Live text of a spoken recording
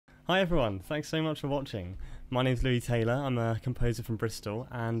Hi everyone, thanks so much for watching. My name's Louis Taylor, I'm a composer from Bristol,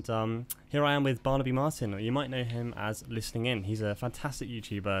 and here I am with Barnaby Martin, or you might know him as Listening In. He's a fantastic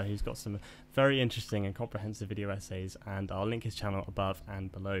YouTuber who's got some very interesting and comprehensive video essays, and I'll link his channel above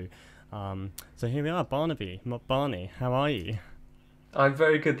and below. So here we are, Barnaby. Barney, how are you? I'm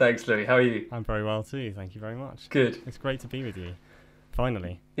very good, thanks, Louis. How are you? I'm very well too, thank you very much. Good. It's great to be with you,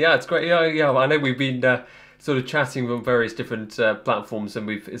 finally. Yeah, it's great. Yeah. I know we've been sort of chatting on various different platforms, and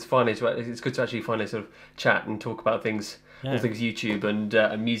it's good to actually finally sort of chat and talk about things, all things YouTube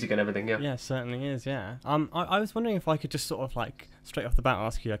and music and everything. Yeah. Yeah, it certainly is. Yeah. I was wondering if I could just sort of like straight off the bat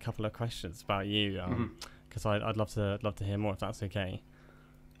ask you a couple of questions about you, because I'd love to hear more if that's okay.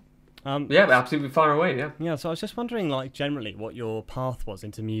 Yeah, absolutely, far away. Yeah. Yeah. So I was just wondering, like, generally, what your path was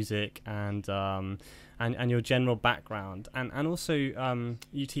into music and your general background, and also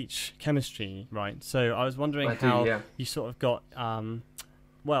you teach chemistry, right? So I was wondering how you sort of got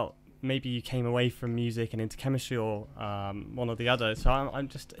well, maybe you came away from music and into chemistry, or one or the other. So I'm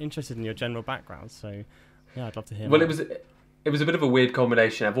just interested in your general background. So yeah, I'd love to hear. Well, more. it was a bit of a weird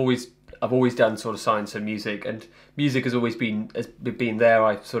combination. I've always done sort of science and music has always been there.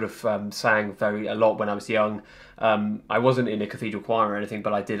 I sort of sang a lot when I was young. I wasn't in a cathedral choir or anything,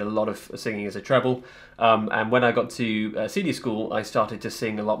 but I did a lot of singing as a treble. And when I got to senior school, I started to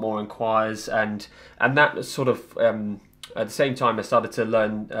sing a lot more in choirs, and that sort of at the same time I started to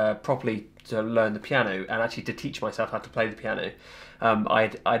learn properly to learn the piano and actually to teach myself how to play the piano.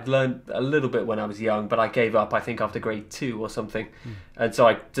 I'd learned a little bit when I was young, but I gave up, I think, after grade 2 or something. And so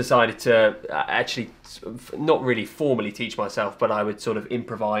I decided to actually not really formally teach myself, but I would sort of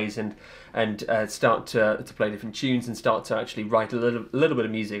improvise and start to play different tunes and start to actually write a little bit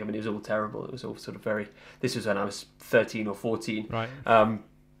of music. I mean, it was all terrible. It was all sort of this was when I was 13 or 14. Right.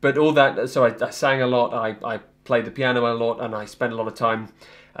 But all that, so I sang a lot, I played the piano a lot, and I spent a lot of time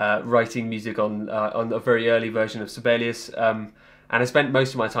writing music on a very early version of Sibelius. And I spent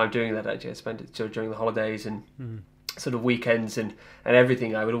most of my time doing that, actually. I spent it during the holidays and sort of weekends and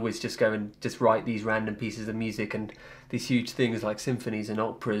everything. I would always just go and just write these random pieces of music and these huge things like symphonies and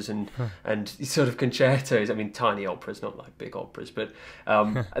operas and sort of concertos. I mean, tiny operas, not like big operas, but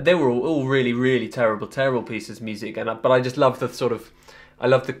they were all really, really terrible pieces of music. But I just love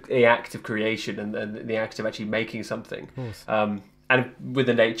the act of creation and the act of actually making something. Of course. And with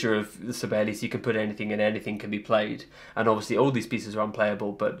the nature of the Sibelius, you can put anything and anything can be played. And obviously all these pieces are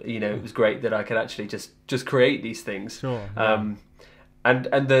unplayable, but it was great that I could actually just create these things. Sure. Yeah. And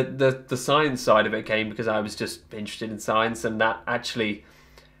the science side of it came because I was just interested in science, and that actually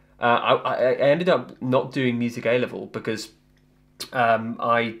I ended up not doing music A-level because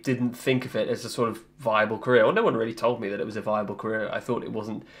I didn't think of it as a sort of viable career. Well, no one really told me that it was a viable career. I thought it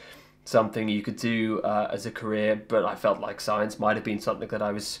wasn't something you could do as a career, but I felt like science might have been something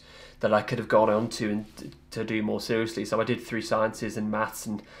that I could have gone on to and to do more seriously. So I did 3 sciences and maths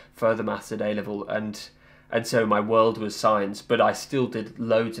and further maths at A-level, and so my world was science, but I still did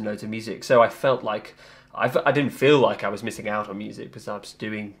loads and loads of music. So I felt like I didn't feel like I was missing out on music because I was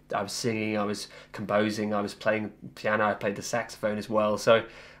singing, I was composing, I was playing piano, I played the saxophone as well. So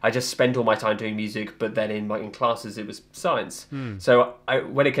I just spent all my time doing music, but then in classes it was science. So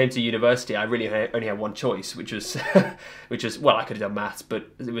when it came to university, I really only had one choice, which was well, I could have done maths, but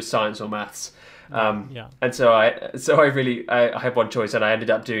it was science or maths. And so I had one choice, and I ended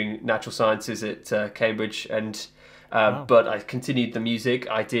up doing natural sciences at Cambridge, and but I continued the music.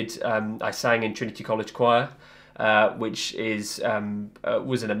 I sang in Trinity College Choir, which was an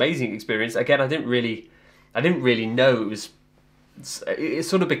amazing experience. Again, I didn't really know it was. It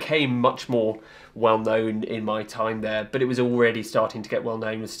sort of became much more well known in my time there, but it was already starting to get well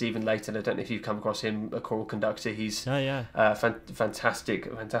known with Stephen Layton. I don't know if you've come across him, a choral conductor. He's a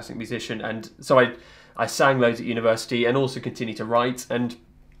fantastic musician, and so I sang loads at university and also continued to write, and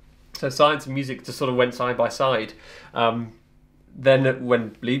so science and music just sort of went side by side. Then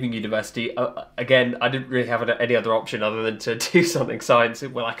when leaving university, again, I didn't really have any other option other than to do something science.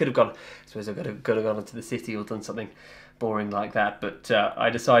 Well, I could have gone, I suppose I could have gone into the city or done something boring like that, but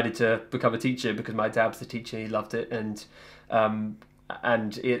I decided to become a teacher because my dad was a teacher. He loved it, and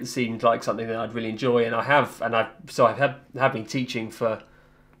it seemed like something that I'd really enjoy, and I've been teaching for,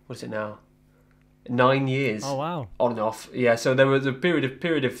 what is it now, 9 years. Oh wow. On and off. Yeah, so there was a period of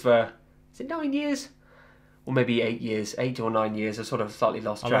is it 9 years? Or maybe 8 years, 8 or 9 years. I sort of slightly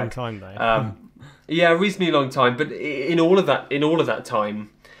lost track. A long time though. Yeah, a reasonably long time. But in all of that time,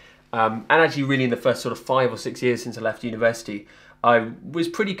 and actually really in the first sort of 5 or 6 years since I left university, I was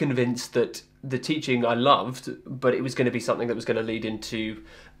pretty convinced that the teaching I loved, but it was going to be something that was going to lead into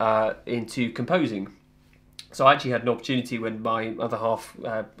composing. So I actually had an opportunity when my other half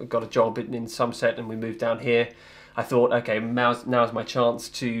got a job in Somerset and we moved down here. I thought, okay, now's my chance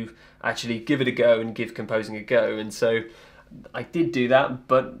to actually give it a go and give composing a go. And so I did do that,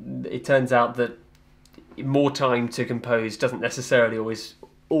 but it turns out that more time to compose doesn't necessarily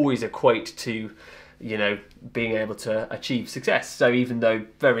always equate to, you know, being able to achieve success. So even though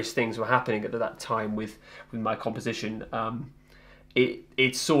various things were happening at that time with my composition,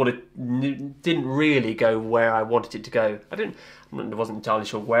 it sort of didn't really go where I wanted it to go. I wasn't entirely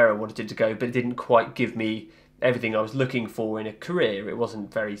sure where I wanted it to go, but it didn't quite give me everything I was looking for in a career. It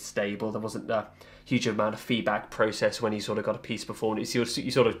wasn't very stable. There wasn't a huge amount of feedback process when you sort of got a piece performed. You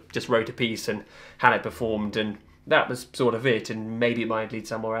sort of just wrote a piece and had it performed, and that was sort of it. And maybe it might lead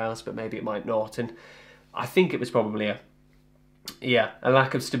somewhere else, but maybe it might not. And I think it was probably a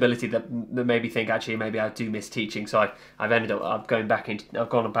lack of stability that made me think actually maybe I do miss teaching. So I've gone back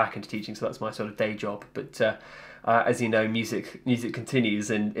into teaching. So that's my sort of day job. But as you know, music continues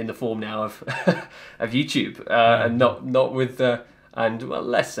in the form now of of YouTube, and not with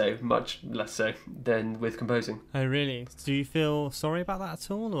much less so than with composing. Oh, really? Do you feel sorry about that at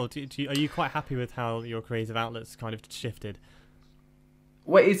all, or are you quite happy with how your creative outlets kind of shifted?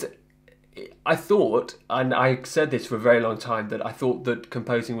 Well, I thought, and I said this for a very long time, that I thought that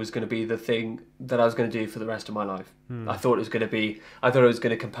composing was going to be the thing that I was going to do for the rest of my life. I thought I was going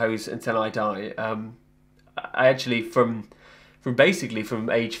to compose until I die. I actually, from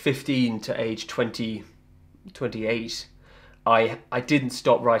age 15 to age 28, I didn't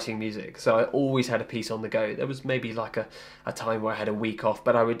stop writing music. So I always had a piece on the go. There was maybe like a time where I had a week off,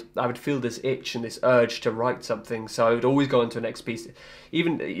 but I would feel this itch and this urge to write something. So I would always go on to the next piece,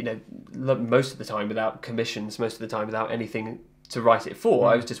 even, you know, most of the time without commissions, most of the time without anything to write it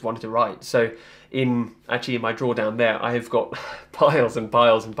for. I just wanted to write. So in my drawdown there, I have got piles and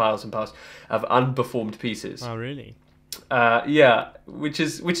piles and piles and piles of unperformed pieces. Oh, really? Yeah, which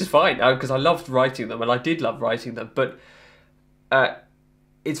is fine, because I loved writing them, and I did love writing them, but I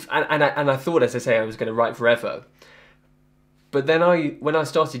thought, as I say, I was going to write forever. But then when I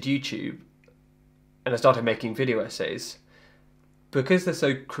started YouTube and I started making video essays, because they're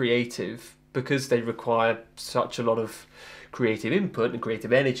so creative, because they require such a lot of creative input and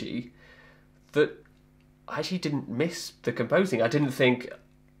creative energy, that I actually didn't miss the composing. I didn't think,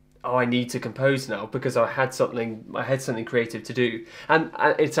 oh, I need to compose now, because I had something creative to do. And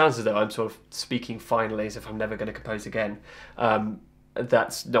it sounds as though I'm sort of speaking finally as if I'm never going to compose again.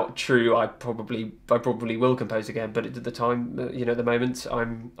 That's not true. I probably will compose again, but at the time, you know, at the moment,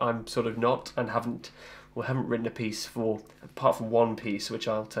 I'm sort of not, and haven't written a piece for, apart from one piece, which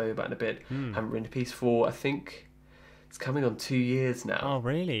I'll tell you about in a bit. Haven't written a piece for, I think it's coming on 2 years now. Oh,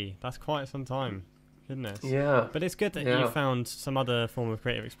 really? That's quite some time. Goodness. Yeah. But it's good that you found some other form of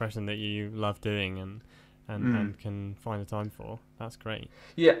creative expression that you love doing and can find the time for. That's great.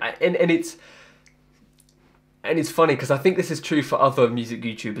 Yeah, and it's funny, because I think this is true for other music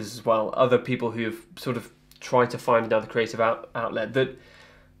YouTubers as well, other people who have sort of tried to find another creative outlet, that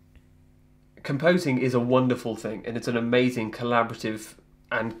composing is a wonderful thing, and it's an amazing collaborative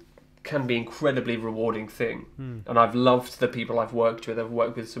and can be incredibly rewarding thing. And I've loved the people I've worked with.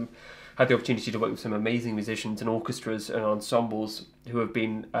 Had the opportunity to work with some amazing musicians and orchestras and ensembles who have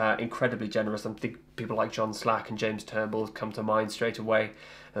been incredibly generous. I think people like John Slack and James Turnbull come to mind straight away.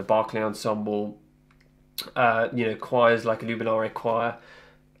 The Berkeley Ensemble, choirs like Illuminare Choir,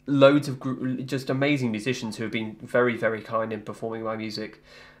 loads of just amazing musicians who have been very, very kind in performing my music,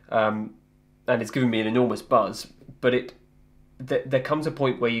 and it's given me an enormous buzz. But there comes a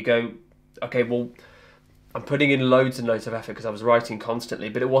point where you go, okay, well, I'm putting in loads and loads of effort because I was writing constantly,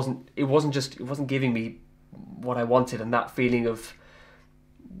 but it wasn't giving me what I wanted, and that feeling of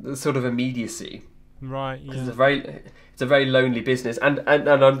the sort of immediacy. Right. Yeah. It's a very lonely business, and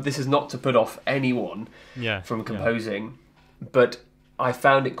this is not to put off anyone from composing, but I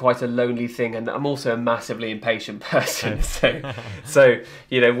found it quite a lonely thing, and I'm also a massively impatient person. So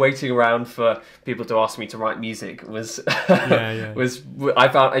waiting around for people to ask me to write music was I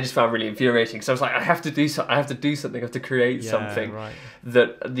just found really infuriating. So I was like, I have to do something. I have to create something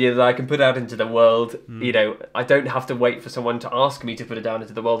that I can put out into the world. I don't have to wait for someone to ask me to put it down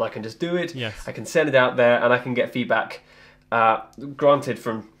into the world. I can just do it. Yes. I can send it out there, and I can get feedback. Granted,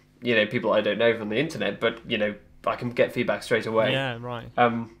 from people I don't know from the internet, but I can get feedback straight away. Yeah, right.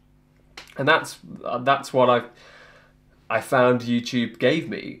 And that's what I found YouTube gave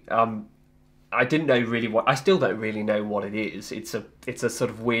me. I didn't know really what. I still don't really know what it is. It's a sort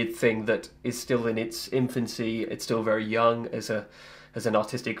of weird thing that is still in its infancy. It's still very young as an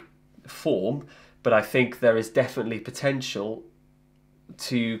artistic form, but I think there is definitely potential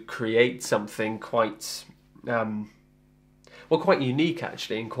to create something quite quite unique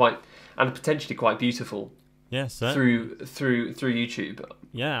actually, and potentially quite beautiful. Yeah, through YouTube.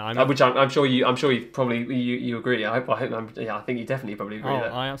 Yeah, I mean, which I'm sure you probably you agree. I think you definitely probably agree. Oh,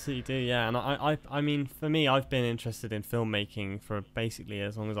 I absolutely do. Yeah, and I mean, for me, I've been interested in filmmaking for basically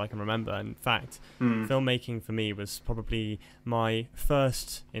as long as I can remember. In fact, filmmaking for me was probably my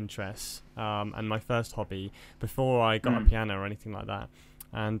first interest and my first hobby before I got a piano or anything like that.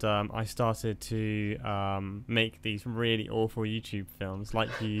 And I started to make these really awful YouTube films, like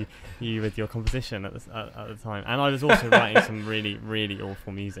you with your composition at the time. And I was also writing some really, really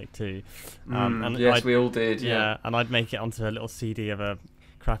awful music too. And yes, we all did. Yeah, and I'd make it onto a little CD of a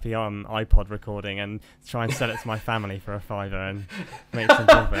crappy iPod recording and try and sell it to my family for $5 and make some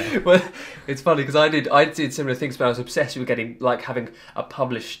profit. Well, it's funny because I did similar things, but I was obsessed with having a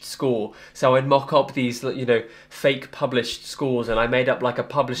published score. So I'd mock up these fake published scores, and I made up like a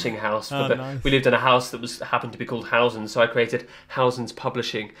publishing house. Nice. We lived in a house that happened to be called Housen, so I created Housen's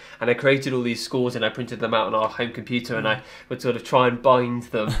Publishing, and I created all these scores and I printed them out on our home computer, and I would sort of try and bind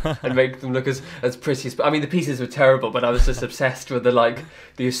them and make them look as pretty as. I mean, the pieces were terrible, but I was just obsessed with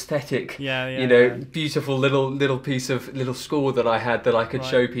the aesthetic, beautiful little score that I had that I could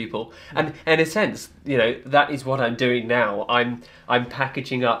show people. And in a sense, that is what I'm doing now. I'm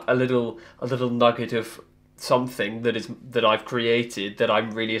packaging up a little nugget of something that I've created that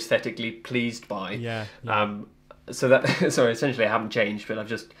I'm really aesthetically pleased by. So that essentially I haven't changed, but I'm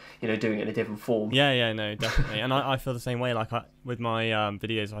just doing it in a different form. No, definitely. And I feel the same way. Like with my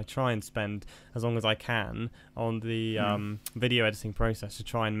videos, I try and spend as long as I can on the video editing process to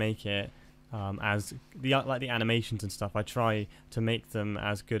try and make it as the animations and stuff. I try to make them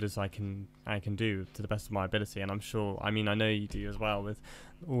as good as I can do to the best of my ability. And I'm sure, I mean, I know you do as well with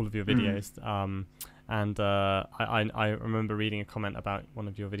all of your videos. And I remember reading a comment about one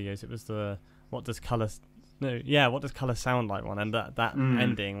of your videos. It was what does colour sound like one, and that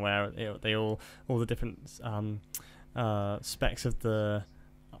ending where all the different specs of the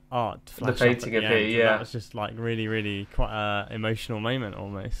art flash the painting up at the appear, end. That was just like really, really quite an emotional moment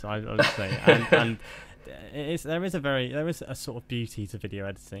almost, I would say. and there is a sort of beauty to video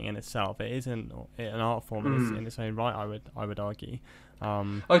editing in itself. It is an art form in its own right, I would argue.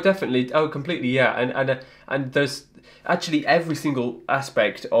 Oh, definitely. Oh, completely. Yeah, and there's actually every single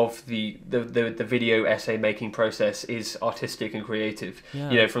aspect of the video essay making process is artistic and creative.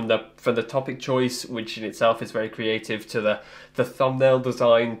 Yeah. From the topic choice, which in itself is very creative, to the thumbnail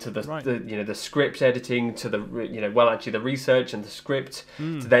design, to the script editing, to the the research and the script,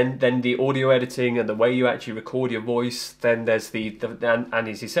 to then the audio editing and the way you actually record your voice. Then there's and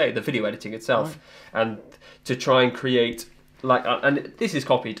as you say, the video editing itself, and to try and create. And this is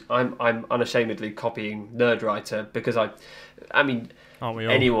copied. I'm unashamedly copying Nerdwriter because I mean,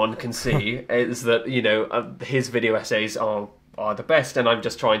 anyone can see is that his video essays are the best, and I'm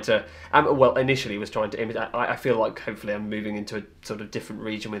just trying to. Initially was trying to imitate. I feel like hopefully I'm moving into a sort of different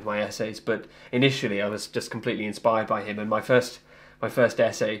region with my essays, but initially I was just completely inspired by him. And my first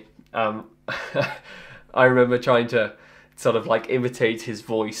essay, I remember trying to sort of imitate his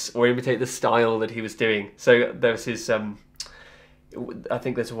voice or imitate the style that he was doing. So there was his. I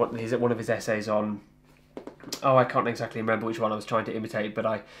think there's one of his essays on. Oh, I can't exactly remember which one I was trying to imitate, but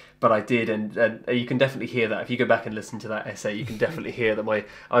I did, and you can definitely hear that if you go back and listen to that essay. You can definitely hear that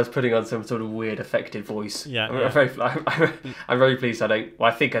I was putting on some sort of weird affected voice. I'm very pleased.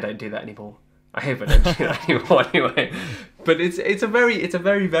 I think I don't do that anymore. I hope I don't do that anymore anyway. But it's a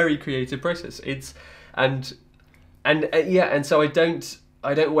very very creative process. And so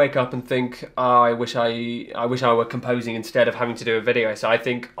I don't wake up and think, I wish I were composing instead of having to do a video. So I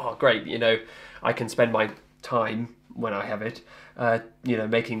think, oh great, I can spend my time when I have it,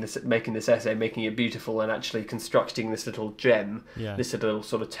 making this essay, making it beautiful, and actually constructing this little gem, this little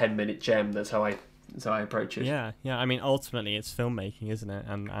sort of 10-minute gem. That's how I approach it. Yeah. I mean, ultimately, it's filmmaking, isn't it?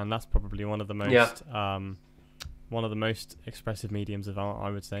 And that's probably one of the most expressive mediums of art,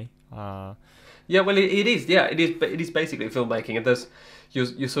 I would say. Yeah, well, it is. Yeah, it is. But it is basically filmmaking, and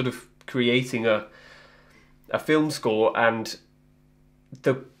you're sort of creating a film score, and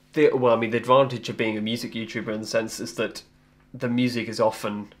the advantage of being a music YouTuber in the sense is that the music is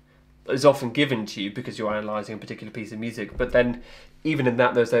often given to you because you're analysing a particular piece of music. But then, even in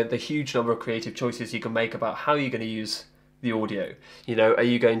that, there's the huge number of creative choices you can make about how you're going to use the audio. Are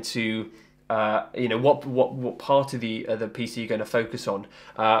you going to what part of the piece are you going to focus on?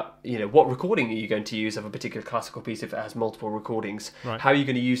 What recording are you going to use of a particular classical piece if it has multiple recordings? Right. How are you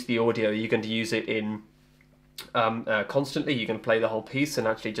going to use the audio? Are you going to use it in constantly? Are you going to play the whole piece and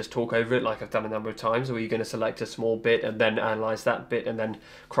actually just talk over it like I've done a number of times? Or are you going to select a small bit and then analyse that bit and then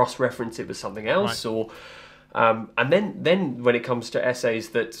cross-reference it with something else? Right. And then when it comes to essays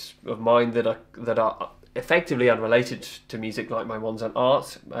that of mine that are effectively unrelated to music, like my ones on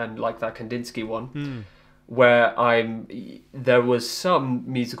art and like that Kandinsky one, where there was some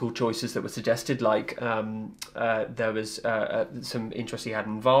musical choices that were suggested, like there was some interest he had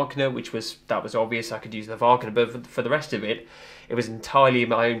in Wagner, that was obvious I could use the Wagner, but for the rest of it, it was entirely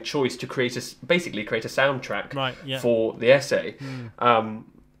my own choice to basically create a soundtrack for the essay.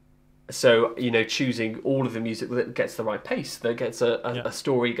 So, choosing all of the music that gets the right pace, that gets a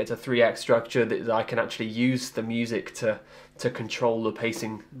story, gets a 3-act structure, that I can actually use the music to control the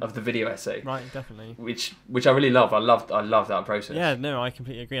pacing of the video essay. Right, definitely. Which I really love. I love that process. Yeah, no, I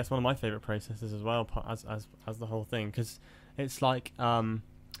completely agree. That's one of my favourite processes as well, as the whole thing, because it's like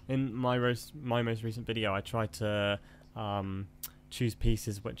in my most recent video, I tried to choose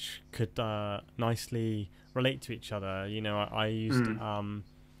pieces which could nicely relate to each other. I used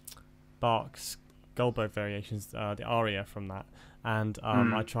Bach's Goldberg variations, the aria from that, and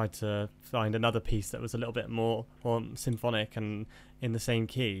I tried to find another piece that was a little bit more symphonic and in the same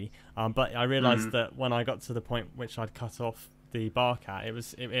key, but I realised that when I got to the point which I'd cut off the Bach at,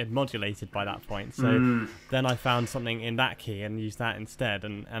 it had modulated by that point, so then I found something in that key and used that instead,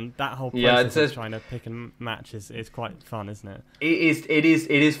 and that whole process of trying to pick and match is quite fun, isn't it? It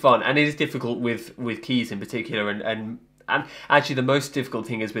is fun, and it is difficult with keys in particular, and actually the most difficult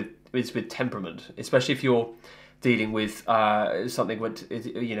thing is with temperament, especially if you're dealing with something.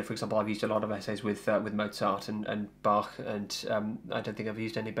 For example, I've used a lot of essays with Mozart and Bach, and I don't think I've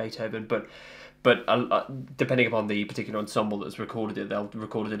used any Beethoven, but depending upon the particular ensemble that's recorded it, they'll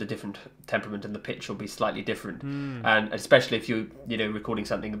record it at a different temperament, and the pitch will be slightly different. And especially if you're recording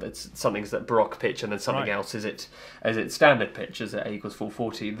something's that Baroque pitch, and then something else is its standard pitch, as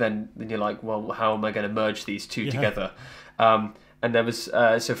A=440, then you're like, well, how am I going to merge these two together? And there was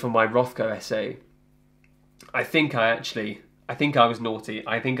so for my Rothko essay, I think I was naughty.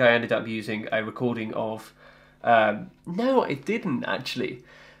 I think I ended up using a recording of no, I didn't actually.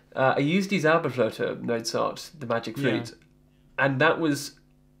 I used Die Zauberflöte, Mozart, the Magic Flute, and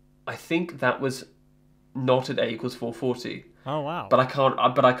I think that was not at A=440. Oh wow! But I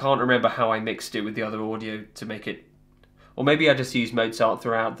can't remember how I mixed it with the other audio to make it. Or maybe I just used Mozart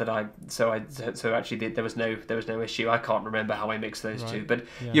throughout. So actually there was no issue. I can't remember how I mixed those two. But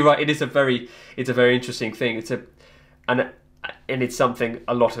you're right. It's a very interesting thing. And it's something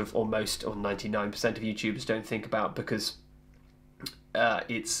a lot of, or 99% of YouTubers don't think about, because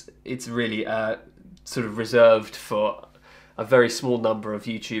it's really sort of reserved for a very small number of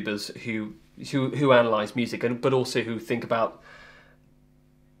YouTubers who analyze music, but also who think about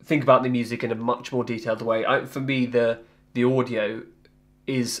the music in a much more detailed way. For me, the audio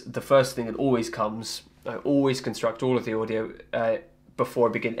is the first thing that always comes. I always construct all of the audio before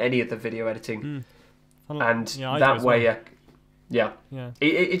I begin any of the video editing, and that way,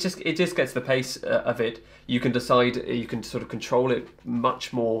 it just gets the pace of it. You can decide, you can sort of control it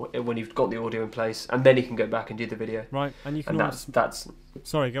much more when you've got the audio in place, and then you can go back and do the video. Right, and you can. That's.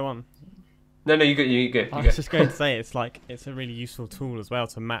 Sorry, go on. No, you go. I was just going to say it's a really useful tool as well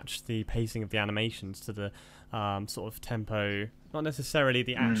to match the pacing of the animations to the sort of tempo, not necessarily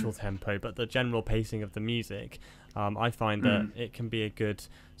the actual tempo, but the general pacing of the music. I find that it can be a good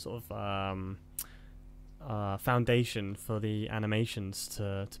sort of foundation for the animations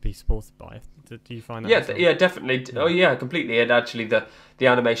to be supported by. Do you find that? Yeah, definitely. Oh yeah, completely. And actually, the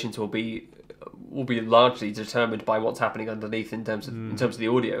animations will be largely determined by what's happening underneath in terms of the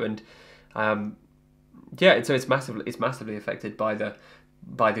audio, and so it's massively affected by the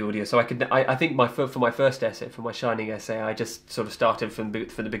audio. So I think for my first essay, for my Shining essay, I just sort of started from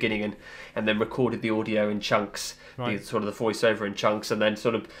the beginning and then recorded the audio in chunks, the voiceover in chunks, and then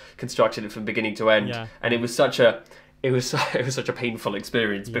sort of constructed it from beginning to end. Yeah. And it was such a painful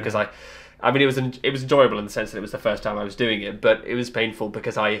experience, because it was enjoyable in the sense that it was the first time I was doing it, but it was painful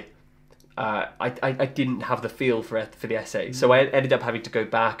because I didn't have the feel for the essay, so I ended up having to go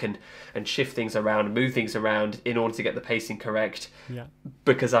back and shift things around and move things around in order to get the pacing correct,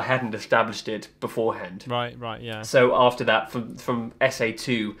 because I hadn't established it beforehand. Right, yeah. So after that, from essay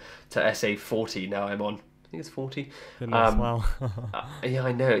 2 to essay 40, now I'm on. I think it's 40. Well. Yeah,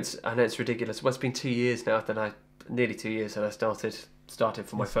 I know it's ridiculous. Well, it's been 2 years now nearly 2 years that I started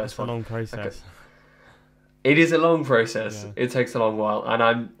for my first one. It's a long process. It is a long process. Yeah. It takes a long while, and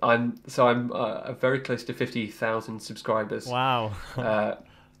I'm very close to 50,000 subscribers. Wow,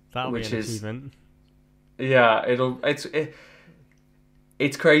 that'll be an achievement. Yeah,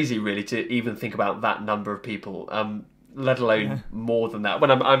 it's crazy really to even think about that number of people. Let alone more than that.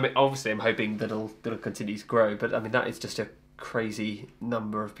 When I'm hoping that it'll continue to grow, but I mean that is just a crazy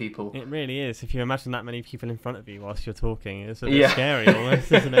number of people. It really is. If you imagine that many people in front of you whilst you're talking, it's a bit scary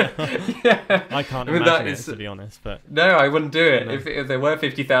almost, isn't it? I can't imagine it, to be honest. But no, I wouldn't do it. No. If there were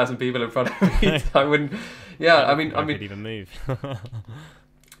 50,000 people in front of me, I wouldn't. Yeah, I could even move.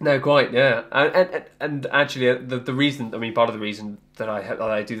 No, quite. Yeah, and actually, the reason, I mean, part of the reason that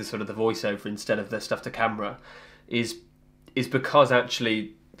I do the sort of the voiceover instead of the stuff to camera is because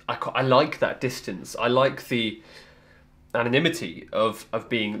actually I like that distance. I like the anonymity of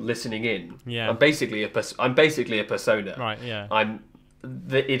being listening in. Yeah. I'm basically a persona. Right. Yeah.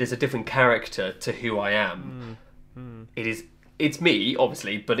 It is a different character to who I am. It's me,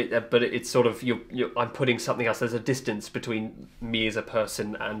 obviously, but it's sort of I'm putting something else. There's a distance between me as a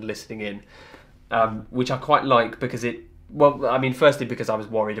person and listening in, which I quite like because firstly because I was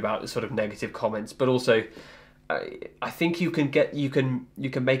worried about sort of negative comments, but also I think you can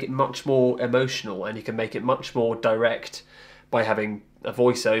make it much more emotional and you can make it much more direct by having a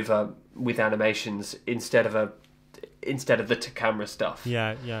voiceover with animations instead of the camera stuff.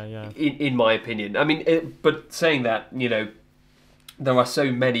 Yeah. In my opinion, I mean, but saying that, there are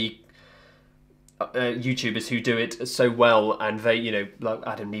so many YouTubers who do it so well, and they, like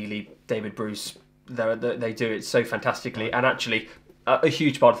Adam Neely, David Bruce, they do it so fantastically. And actually, a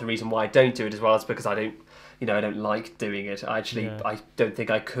huge part of the reason why I don't do it as well is because I don't like doing it. I don't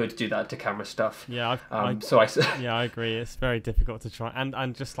think I could do that to camera stuff. Yeah, I agree. It's very difficult to try,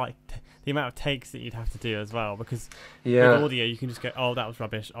 and just like the amount of takes that you'd have to do as well, because with audio you can just go, oh, that was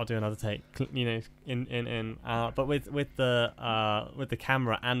rubbish, I'll do another take, but with the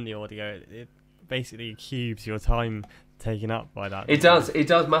camera and the audio, it basically cubes your time taken up by that. It does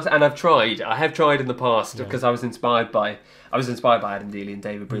matter, and I have tried in the past because I was inspired by Adam Neely and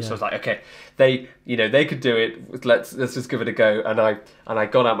David Bruce. So I was like, okay, they could do it, let's just give it a go. And I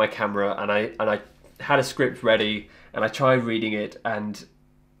got out my camera and I had a script ready and I tried reading it, and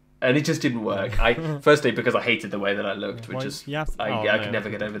it just didn't work. Firstly because I hated the way that I looked, which is I could never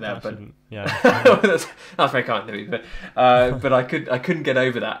get over that. But that's very kind of me. But I couldn't get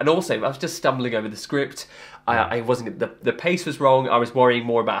over that. And also I was just stumbling over the script. I wasn't, the pace was wrong. I was worrying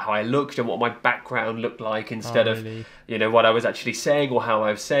more about how I looked and what my background looked like instead of what I was actually saying or how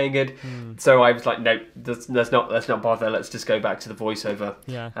I was saying it. So I was like, no, let's not bother. Let's just go back to the voiceover.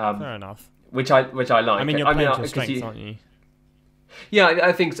 Yeah, fair enough. Which I like. I mean, you're playing to your strengths, aren't you? Yeah,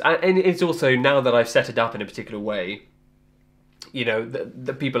 I think so. And it's also, now that I've set it up in a particular way,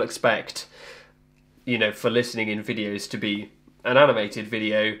 the people expect, for listening in videos to be an animated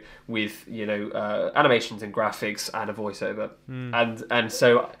video with, animations and graphics and a voiceover. And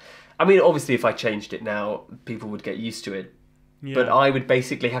so, I mean, obviously if I changed it now, people would get used to it. Yeah. But I would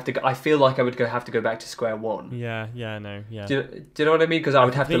basically have to. I feel like I would have to go back to square one. Yeah. Do you know what I mean? Because I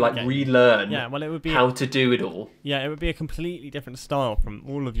would have to relearn. Yeah, well, it would be how to do it all. Yeah, it would be a completely different style from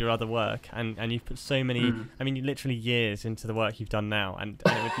all of your other work, and you've put so many. I mean, literally years into the work you've done now, and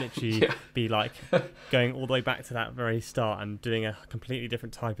it would literally be like going all the way back to that very start and doing a completely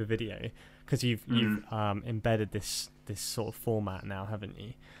different type of video, because you've embedded this sort of format now, haven't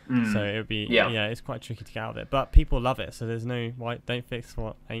you? So it would be it's quite tricky to get out of it, but people love it, so there's no don't fix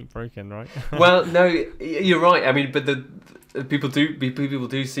what ain't broken, right? Well, no, you're right. I mean, but the people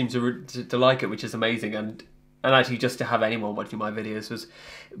do seem to like it, which is amazing. And actually, just to have anyone watching my videos was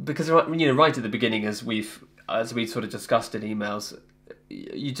because right at the beginning, as we sort of discussed in emails,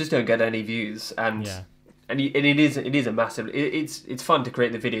 you just don't get any views, and it is a massive. It's fun to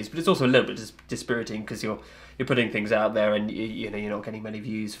create the videos, but it's also a little bit dispiriting because you're putting things out there and you're not getting many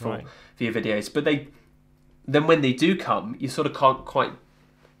views for your videos. But then when they do come, you sort of can't quite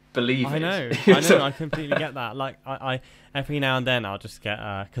believe it. I know, I completely get that. Like I every now and then I'll just get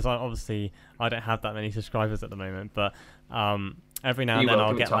because I don't have that many subscribers at the moment, but every now and then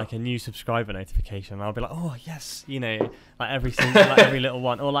I'll get like a new subscriber notification, and I'll be like, oh yes, like every little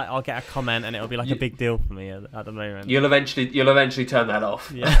one, or like I'll get a comment and it'll be like a big deal for me at the moment. You'll eventually turn that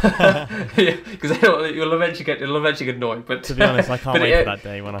off. Yeah, because you'll eventually get annoyed. But to be honest, I can't wait for that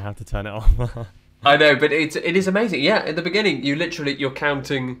day when I have to turn it off. I know, but it is amazing. Yeah, in the beginning, you're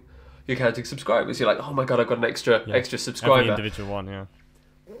counting subscribers. You're like, oh my god, I've got an extra subscriber. Every individual one, yeah.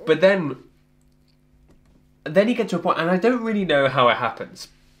 But then you get to a point, and I don't really know how it happens,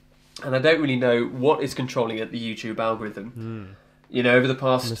 and I don't really know what is controlling it, the YouTube algorithm. Over the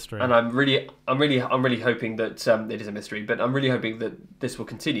past, mystery. And I'm really hoping that it is a mystery, but I'm really hoping that this will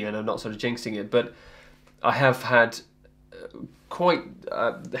continue, and I'm not sort of jinxing it. But I have had quite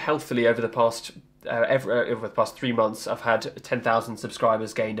healthily over the past 3 months, I've had 10,000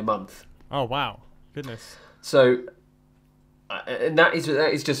 subscribers gained a month. Oh wow, goodness! So. And that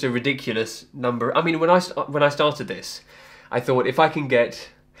is just a ridiculous number. I mean, when I started this, I thought if I can get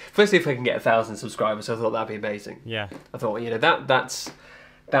 1,000 subscribers, I thought that'd be amazing. Yeah. I thought, that's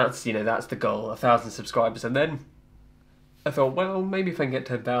the goal, 1,000 subscribers, and then I thought, well, maybe if I can get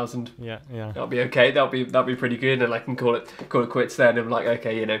 10,000, that'll be okay. That'll be pretty good, and I can call it quits then. I'm like,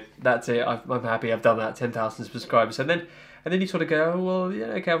 okay, that's it. I'm happy. I've done that. 10,000 subscribers, and then you sort of go, oh, well, yeah,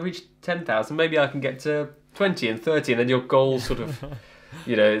 okay, I've reached 10,000. Maybe I can get to 20 and 30, and then your goal sort of,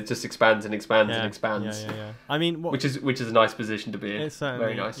 it just expands and expands and expands. Yeah. I mean, which is a nice position to be in. It's certainly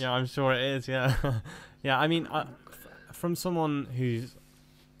very nice. Yeah, I'm sure it is. Yeah, yeah. I mean, from someone who's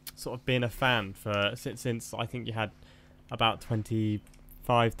sort of been a fan since I think you had about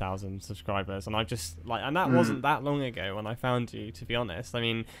 25,000 subscribers, and I just and that wasn't that long ago when I found you, to be honest. I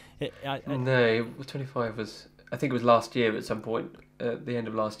mean, no, 25 was, I think it was last year at some point, at the end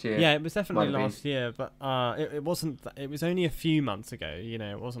of last year. Yeah, it was definitely last year, but it wasn't. It was only a few months ago.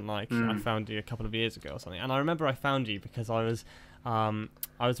 It wasn't like I found you a couple of years ago or something. And I remember I found you because I was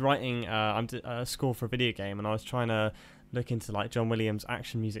writing a score for a video game, and I was trying to look into like John Williams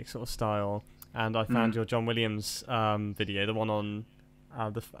action music sort of style. And I found your John Williams video, the one on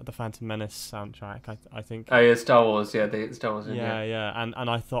the Phantom Menace soundtrack, I think. Oh yeah, Star Wars, the Star Wars. Yeah. And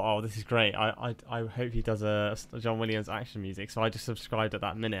I thought, oh, this is great. I hope he does a John Williams action music. So I just subscribed at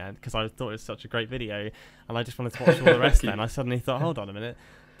that minute because I thought it was such a great video, and I just wanted to watch all the rest. Then I suddenly thought, hold on a minute,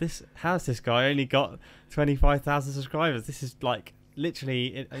 how's this guy only got 25,000 subscribers? This is like,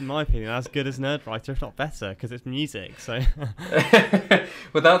 literally, in my opinion, as good as Nerdwriter, if not better, because it's music. So,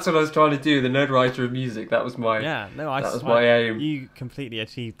 well, that's what I was trying to do. The Nerdwriter of music. That was my my aim. You completely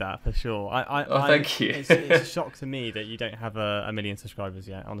achieved that for sure. Thank you. It's a shock to me that you don't have a million subscribers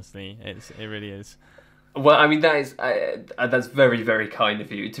yet. Honestly, it really is. Well, I mean, that's very, very kind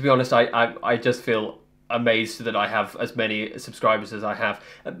of you. To be honest, I just feel amazed that I have as many subscribers as I have.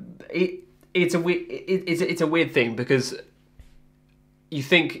 It's a weird thing because you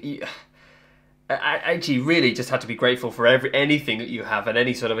think I actually really just had to be grateful for anything that you have and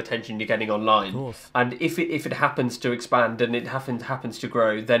any sort of attention you're getting online. Of course. And if it happens to expand and it happens to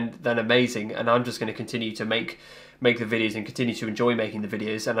grow, then amazing. And I'm just going to continue to make the videos and continue to enjoy making the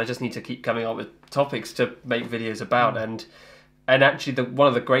videos. And I just need to keep coming up with topics to make videos about. And actually, one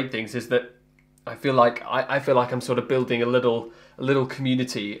of the great things is that I feel like I'm sort of building a little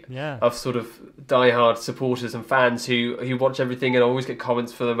community of sort of diehard supporters and fans who watch everything, and I always get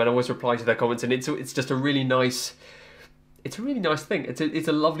comments for them and I always reply to their comments, and it's just a really nice thing. It's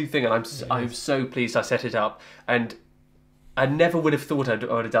a lovely thing, and I'm so pleased I set it up, and I never would have thought I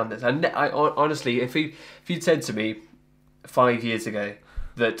would have done this. I honestly, if you'd said to me 5 years ago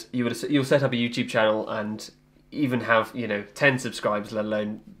that you'll set up a YouTube channel and even have 10 subscribers, let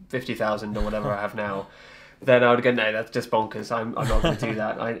alone 50,000 or whatever I have now, then I would go, no, that's just bonkers. I'm not going to do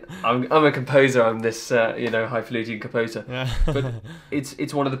that. I'm a composer. I'm this highfalutin composer. Yeah. But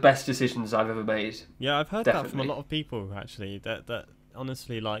it's one of the best decisions I've ever made. Yeah, I've heard that from a lot of people actually. That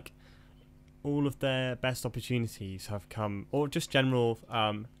honestly, like, all of their best opportunities have come, or just general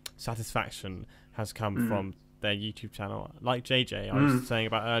satisfaction has come from their YouTube channel. Like JJ, I was saying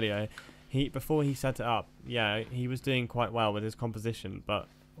about earlier. Before he set it up, he was doing quite well with his composition, but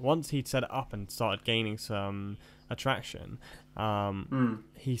once he'd set it up and started gaining some attraction,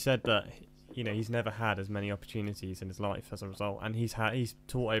 he said that he's never had as many opportunities in his life as a result, and he's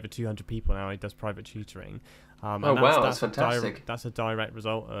taught over 200 people now. He does private tutoring. That's fantastic. That's a direct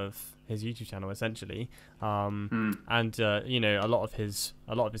result of his YouTube channel, essentially. And a lot of his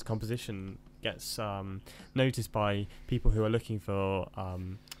composition gets noticed by people who are looking for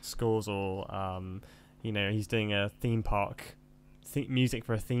scores, or he's doing a theme park music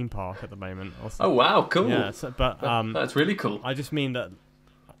for a theme park at the moment. Also. Oh wow, cool. Yeah, but that's really cool. I just mean that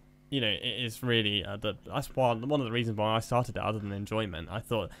it is really that's one of the reasons why I started it, other than enjoyment. I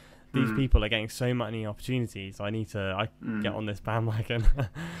thought these people are getting so many opportunities. I need to get on this bandwagon.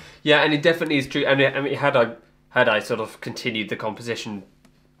 Yeah, and it definitely is true. And I mean, had I sort of continued the composition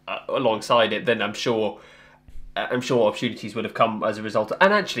alongside it, then I'm sure opportunities would have come as a result.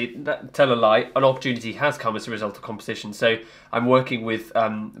 And actually, tell a lie, an opportunity has come as a result of competition. So I'm working with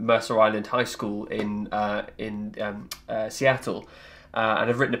Mercer Island High School in Seattle, and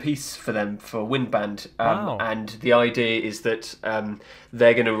I've written a piece for them for Wind Band. Wow. And the idea is that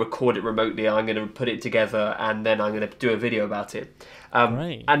they're going to record it remotely. I'm going to put it together, and then I'm going to do a video about it.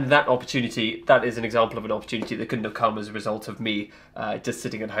 Right. And that opportunity, that is an example of an opportunity that couldn't have come as a result of me just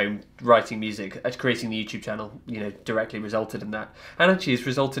sitting at home writing music. Creating the YouTube channel, directly resulted in that, and actually it's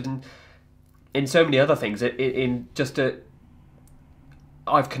resulted in so many other things.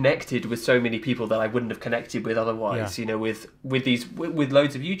 I've connected with so many people that I wouldn't have connected with otherwise. Yeah. With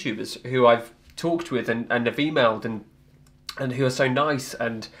loads of YouTubers who I've talked with and have emailed, who are so nice,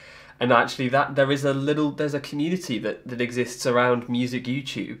 and actually that there's a community that exists around music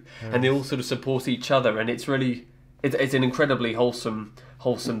YouTube, and they all sort of support each other, and it's really it's an incredibly wholesome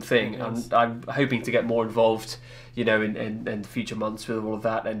thing, and I'm hoping to get more involved, you know, in future months with all of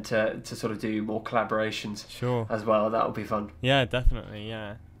that, and to sort of do more collaborations as well. That would be fun. Yeah, definitely.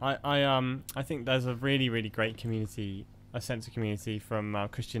 Yeah, I think there's a really, really great community, a sense of community from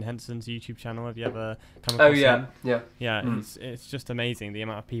Christian Henson's YouTube channel. Have you ever come across him? Yeah. It's just amazing the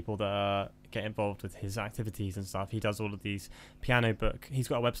amount of people that get involved with his activities and stuff. He does all of these piano book. He's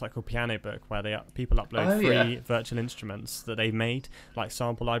got a website called Piano Book where people upload free virtual instruments that they've made, like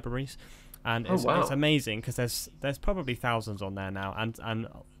sample libraries. And it's amazing because there's probably thousands on there now, and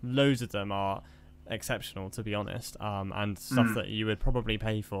loads of them are exceptional, to be honest, and stuff that you would probably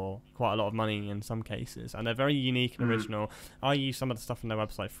pay for quite a lot of money in some cases, and they're very unique and original. I use some of the stuff on their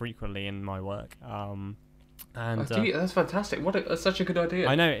website frequently in my work, and that's fantastic. That's such a good idea.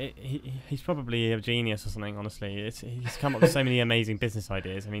 I know he's probably a genius or something. Honestly, he's come up with so many amazing business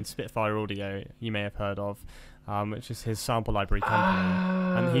ideas. I mean, Spitfire Audio, you may have heard of, which is his sample library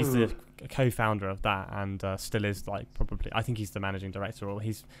company, and he's the co-founder of that, and still is, like, probably, I think he's the managing director, or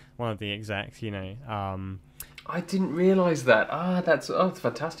he's one of the execs, you know. I didn't realise that. That's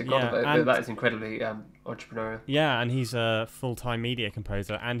fantastic. God, that is incredibly entrepreneurial. Yeah, and he's a full-time media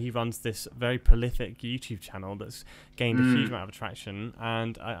composer, and he runs this very prolific YouTube channel that's gained a huge amount of attraction,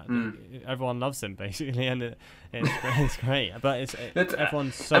 and everyone loves him, basically, and it's great. But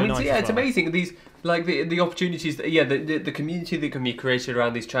everyone's so nice. It's amazing. These, like, the opportunities, the community that can be created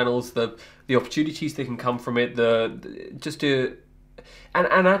around these channels, the opportunities that can come from it,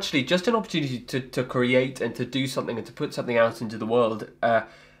 and actually just an opportunity to create and to do something and to put something out into the world.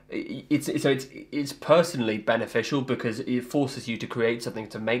 It's personally beneficial because it forces you to create something,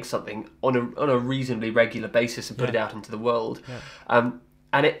 to make something on a reasonably regular basis and put it out into the world.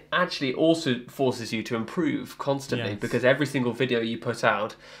 And it actually also forces you to improve constantly, because every single video you put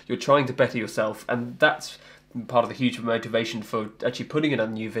out, you're trying to better yourself, and that's part of the huge motivation for actually putting a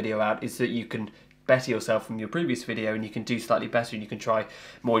new video out, is that you can better yourself from your previous video, and you can do slightly better, and you can try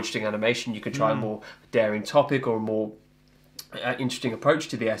more interesting animation, you can try a more daring topic or a more interesting approach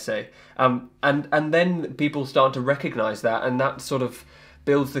to the essay, and then people start to recognize that, and that sort of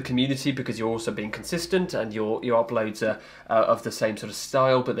builds the community, because you're also being consistent, and your uploads are of the same sort of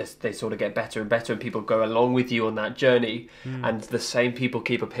style, but they sort of get better and better, and people go along with you on that journey, and the same people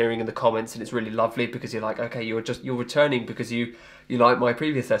keep appearing in the comments, and it's really lovely, because you're like, okay, you're returning because you like my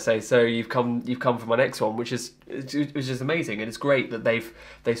previous essay, so you've come for my next one, which is amazing, and it's great that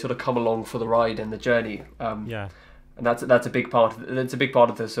they sort of come along for the ride and the journey. And that's a big part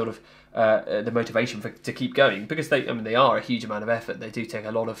of the sort of the motivation to keep going, because they are a huge amount of effort. They do take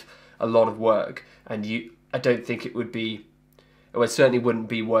a lot of work, and I don't think it would be, or it certainly wouldn't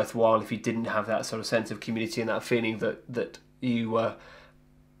be worthwhile if you didn't have that sort of sense of community and that feeling that you were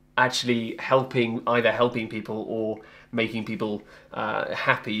actually either helping people or making people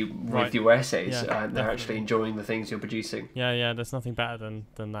happy with your essays, and they're actually enjoying the things you're producing. There's nothing better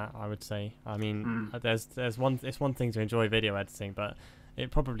than that, I would say. I mean, it's one thing to enjoy video editing, but it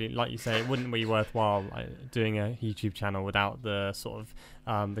probably, like you say, it wouldn't be worthwhile doing a YouTube channel without the sort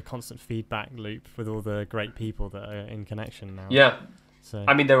of the constant feedback loop with all the great people that are in connection now. So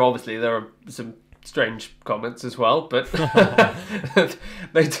I mean, there are some strange comments as well, but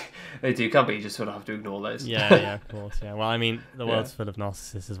they do come, but you just sort of have to ignore those. Of course. Well, I mean, the world's full of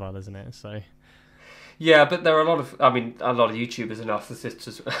narcissists as well, isn't it? So but there are a lot of YouTubers are narcissists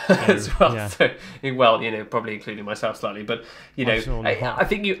as well. So, well, you know, probably including myself slightly, but you know, I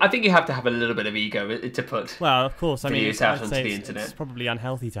think you have to have a little bit of ego to put. Well, of course. I mean, out onto the internet. It's probably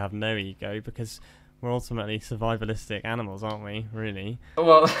unhealthy to have no ego, because we're ultimately survivalistic animals, aren't we? Really?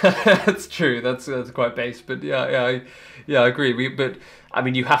 Well, that's true. That's quite base, but I agree. But I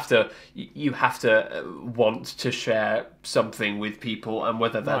mean, you have to want to share something with people, and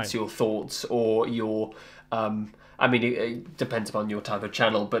whether that's your thoughts or your I mean, it depends upon your type of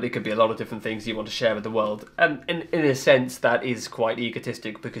channel, but it could be a lot of different things you want to share with the world. And in a sense, that is quite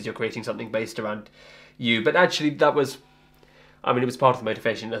egotistic, because you're creating something based around you. But actually, it was part of the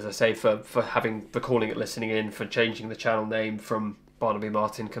motivation, as I say, for calling it Listening In, for changing the channel name from Barnaby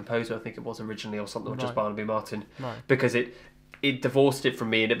Martin Composer, I think it was originally, or something, or just Barnaby Martin, because it divorced it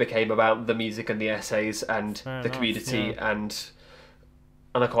from me, and it became about the music and the essays and the community, and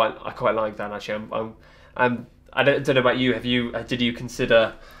I quite like that, actually. I don't know about you. Did you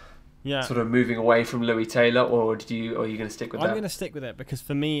consider sort of moving away from Louis Taylor, or are you going to stick with that? I'm going to stick with it, because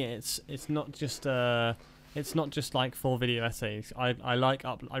for me it's not just it's not just like full video essays. I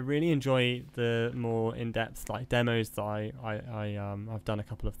really enjoy the more in-depth like demos that I've done a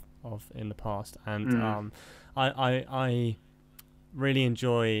couple of in the past, and I really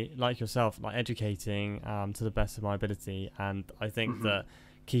enjoy, like yourself, like educating to the best of my ability, and I think that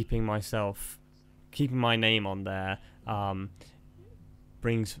keeping my name on there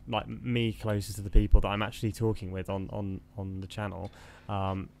brings like me closer to the people that I'm actually talking with on the channel,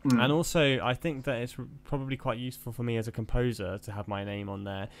 and also I think that it's probably quite useful for me as a composer to have my name on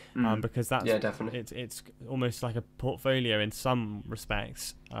there, because that's definitely it's almost like a portfolio in some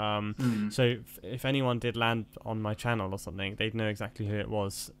respects. So if anyone did land on my channel or something, they'd know exactly who it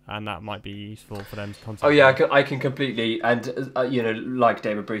was, and that might be useful for them to contact. Oh yeah, I can completely, and like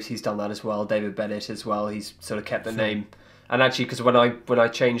David Bruce, he's done that as well. David Bennett as well. He's sort of kept the name. And actually, because when I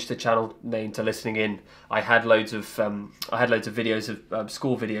changed the channel name to Listening In, I had loads of videos of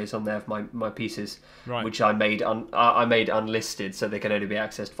school videos on there of my pieces, which I made unlisted, so they can only be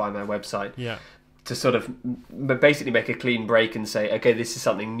accessed via my website. Yeah. To sort of basically make a clean break and say, okay, this is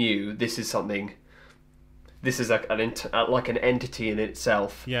something new. This is like an entity in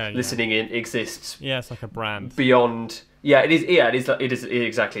itself. Yeah. Listening In exists. Yeah, it's like a brand. Beyond. Yeah, it is. Yeah, it is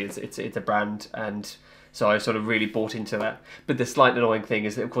exactly. It's a brand, and so I sort of really bought into that. But the slight annoying thing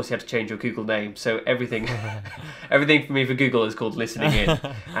is that, of course, you have to change your Google name. So everything for me for Google is called Listening In,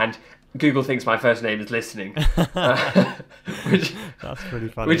 and Google thinks my first name is Listening, which that's pretty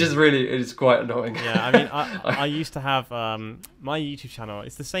funny. Which is it's quite annoying. Yeah, I mean, I used to have my YouTube channel.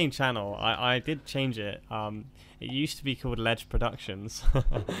 It's the same channel. I did change it. It used to be called Ledge Productions.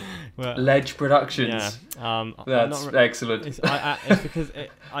 Ledge Productions. Yeah. That's excellent. It's because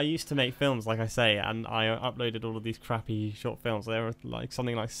I used to make films, like I say, and I uploaded all of these crappy short films. They were like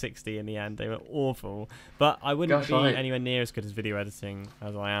something like 60 in the end. They were awful. But I wouldn't be anywhere near as good as video editing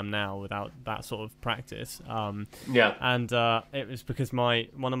as I am now without that sort of practice. Yeah. And it was because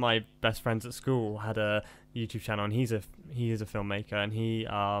one of my best friends at school had a YouTube channel, and he is a filmmaker, and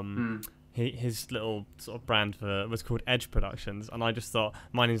his little sort of brand was called Edge Productions, and I just thought,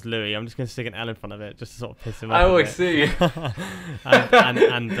 my name's Louis, I'm just going to stick an L in front of it just to sort of piss him off. I always see.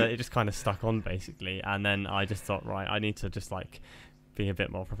 and it just kind of stuck on basically, and then I just thought, right, I need to just like be a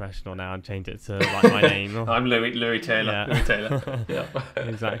bit more professional now and change it to like my name. I'm Louis Taylor. Yeah. Louis Taylor. Yeah.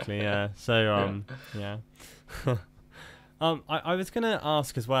 Exactly. Yeah. So yeah. I was going to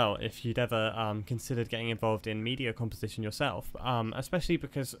ask as well if you'd ever considered getting involved in media composition yourself, especially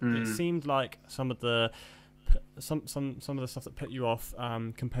because it seemed like some of the stuff that put you off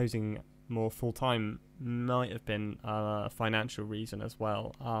composing more full time might have been a financial reason as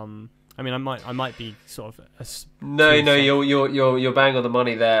well. I mean, I might be sort of no, you're bang on the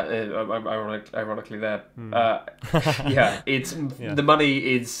money there. Ironically, there. Yeah, it's the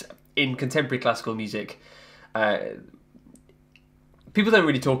money is in contemporary classical music. People don't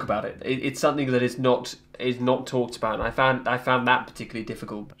really talk about it. It's something that is not talked about, and I found that particularly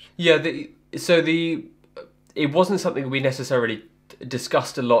difficult. Yeah, it wasn't something we necessarily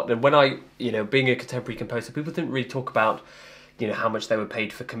discussed a lot. And when being a contemporary composer, people didn't really talk about how much they were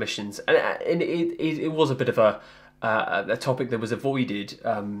paid for commissions, and it was a bit of a topic that was avoided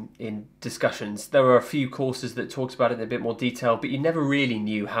in discussions. There were a few courses that talked about it in a bit more detail, but you never really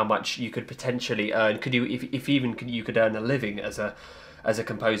knew how much you could potentially earn. Could you, if even you could earn a living as a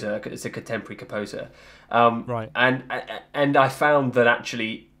composer, as a contemporary composer? Right. And I found that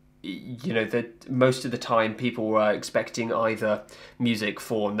actually, that most of the time people were expecting either music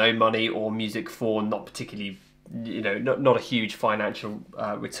for no money or music for not particularly, not a huge financial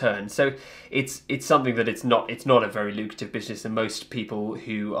return. So it's something that it's not a very lucrative business, and most people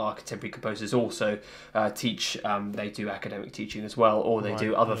who are contemporary composers also teach. They do academic teaching as well, or they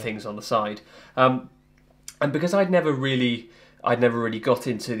do other things on the side. And because I'd never really got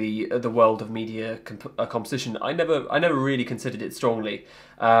into the world of media composition, I never really considered it strongly.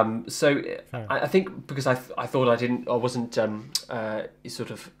 So I think because I thought I wasn't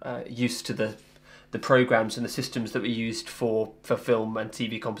used to the programs and the systems that were used for film and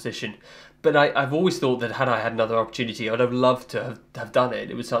TV composition. But I've always thought that had I had another opportunity, I'd have loved to have done it.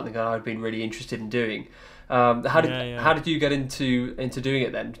 It was something that I'd been really interested in doing. How did you get into doing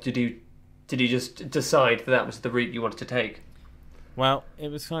it then? Did you just decide that was the route you wanted to take? Well, it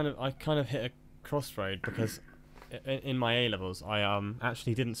was I kind of hit a crossroad because in my A-levels, I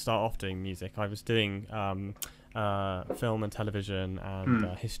actually didn't start off doing music. I was doing film and television and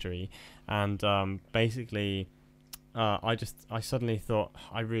history, and basically I suddenly thought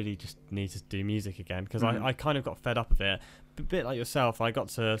I really just need to do music again, because I kind of got fed up of it. A bit like yourself, I got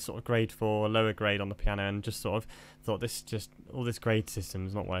to sort of grade 4, lower grade on the piano, and just sort of thought all this grade system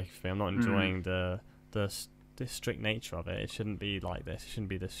is not working for me. I'm not enjoying the the strict nature of it. It shouldn't be like this. It shouldn't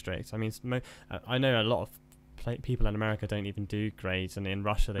be this strict. I mean, I know a lot of people in America don't even do grades, and in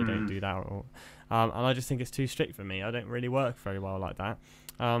Russia they don't do that. And I just think it's too strict for me. I don't really work very well like that.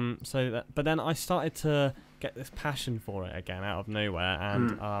 But then I started to get this passion for it again out of nowhere,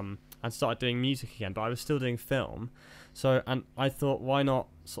 and I started doing music again. But I was still doing film. So, and I thought, why not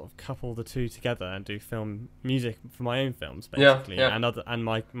sort of couple the two together and do film music for my own films, basically, and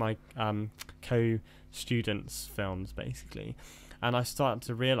my co-students' films, basically. And I started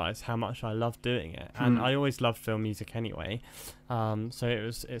to realise how much I loved doing it, and I always loved film music anyway.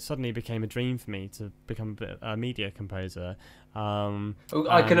 So it suddenly became a dream for me to become a media composer.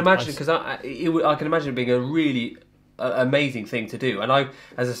 I can imagine, because I can imagine it being a really amazing thing to do, and I,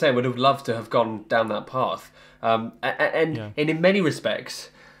 as I say, would have loved to have gone down that path. And in many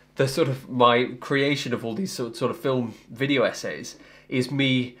respects, the sort of my creation of all these sort of film video essays is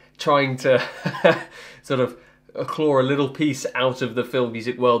me trying to sort of claw a little piece out of the film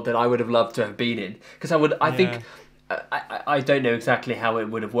music world that I would have loved to have been in. Because I think, I don't know exactly how it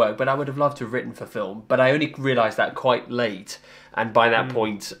would have worked, but I would have loved to have written for film. But I only realised that quite late, and by that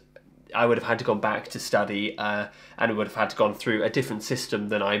point, I would have had to gone back to study, and I would have had to gone through a different system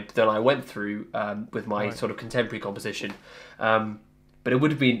than I went through with my sort of contemporary composition. But it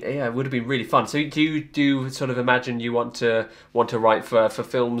would have been really fun. So do you sort of imagine you want to write for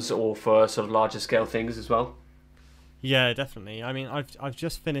films or for sort of larger scale things as well? Yeah, definitely. I mean, I've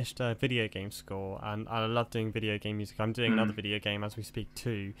just finished a video game score, and I love doing video game music. I'm doing another video game as we speak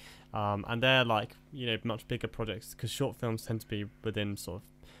too, and they're like, much bigger projects, because short films tend to be within sort of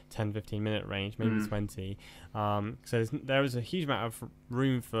 10-15 minute range, maybe 20. So there is a huge amount of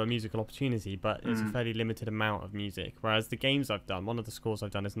room for musical opportunity, but it's a fairly limited amount of music. Whereas the games I've done, one of the scores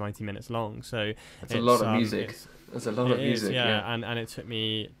I've done is 90 minutes long. So it's a lot of music. That's a lot of music. Yeah. And it took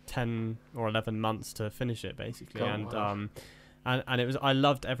me 10 or 11 months to finish it, basically. And it was, I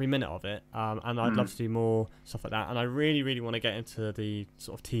loved every minute of it. And I'd love to do more stuff like that. And I really, really want to get into the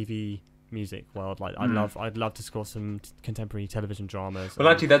sort of TV music world. Like I'd love to score some contemporary television dramas. Well,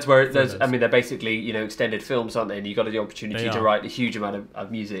 actually, that's where there's. I mean, they're basically extended films, aren't they? And you got the opportunity to write a huge amount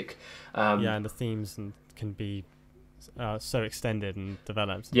of music. And the themes can be so extended and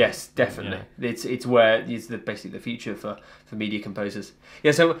developed. Yes, definitely. Yeah. It's where it's basically the future for media composers.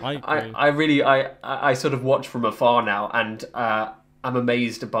 Yeah. So I really sort of watch from afar now, and I'm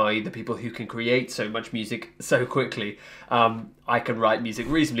amazed by the people who can create so much music so quickly. I can write music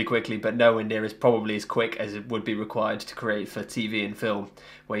reasonably quickly, but nowhere near probably as quick as it would be required to create for TV and film,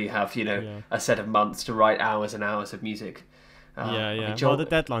 where you have a set of months to write hours and hours of music. I mean, well, the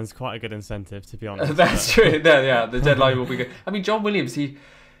deadline's quite a good incentive, to be honest. That's true. The deadline will be good. I mean, John Williams, he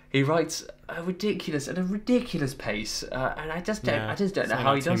writes at a ridiculous pace, and I just don't know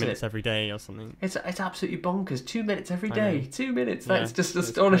how he does it. 2 minutes every day or something. It's absolutely bonkers. 2 minutes every day. 2 minutes. That's just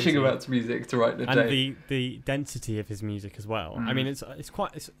astonishing about music to write in a day. And the density of his music as well. I mean, it's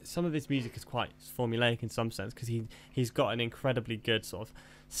some of his music is quite formulaic in some sense, because he's got an incredibly good sort of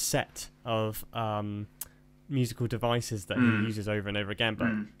set of musical devices that he uses over and over again, but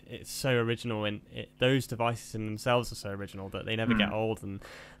it's so original, and those devices in themselves are so original that they never get old,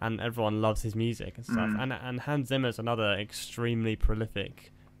 and everyone loves his music and stuff. And Hans Zimmer's another extremely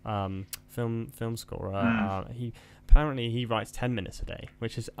prolific film scorer. He apparently writes 10 minutes a day,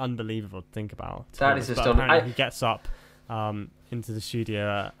 which is unbelievable to think about. That is astonishing. He gets up into the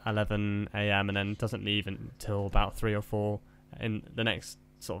studio at 11 a.m. and then doesn't leave until about 3 or 4 in the next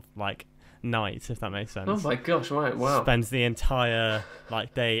sort of like night, if that makes sense. Oh my gosh, right, wow. Spends the entire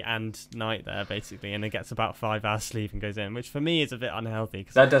day and night there, basically, and then gets about 5 hours sleep and goes in, which for me is a bit unhealthy.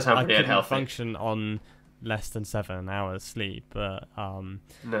 Cause that does sound pretty unhealthy. I couldn't function on less than 7 hours sleep, but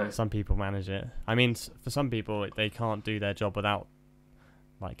some people manage it. I mean, for some people, they can't do their job without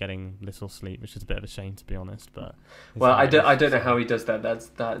getting little sleep, which is a bit of a shame, to be honest. But I don't know how he does that.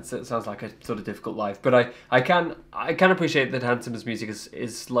 That sounds like a sort of difficult life. But I can appreciate that Hans Zimmer's music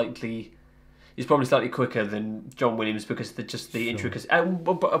is slightly. He's probably slightly quicker than John Williams, because the intricacies, and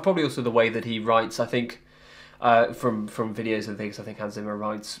probably also the way that he writes. I think from videos and things, I think Hans Zimmer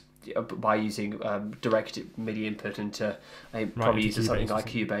writes by using direct MIDI input into probably uses something like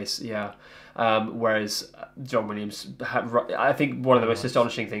Cubase, whereas John Williams, I think one of the most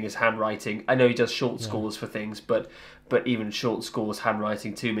astonishing things is handwriting. I know he does short scores for things, but even short scores,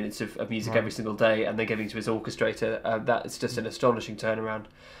 handwriting 2 minutes of music every single day, and then giving to his orchestrator. That's just an astonishing turnaround.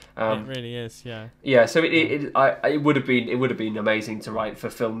 It really is, yeah. Yeah, so it would have been amazing to write for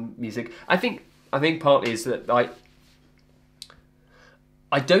film music. I think partly is that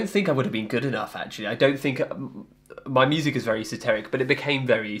I don't think I would have been good enough, actually. I don't think my music is very esoteric, but it became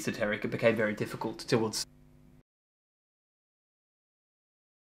very esoteric. It became very difficult towards.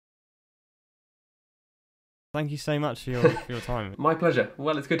 Thank you so much for your time. My pleasure.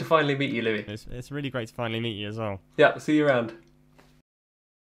 Well, it's good to finally meet you, Louis. It's really great to finally meet you as well. Yeah, see you around.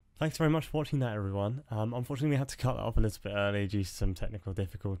 Thanks very much for watching that, everyone. Unfortunately, we had to cut that off a little bit early due to some technical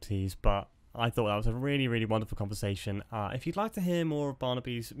difficulties, but I thought that was a really, really wonderful conversation. If you'd like to hear more of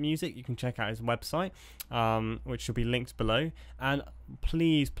Barnaby's music, you can check out his website, which will be linked below. And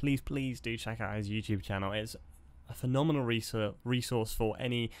please, please, please do check out his YouTube channel. It's a phenomenal resource for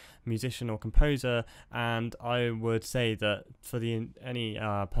any musician or composer, and I would say that for any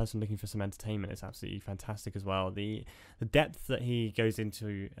person looking for some entertainment, it's absolutely fantastic as well. The depth that he goes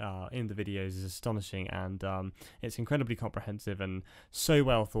into in the videos is astonishing, and it's incredibly comprehensive and so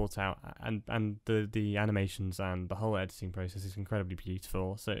well thought out, and the animations and the whole editing process is incredibly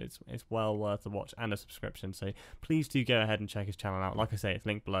beautiful, so it's well worth a watch and a subscription. So please do go ahead and check his channel out. Like I say, it's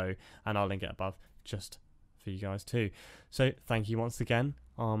linked below, and I'll link it above just for you guys too. So thank you once again.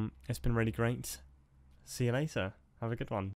 It's been really great. See you later. Have a good one.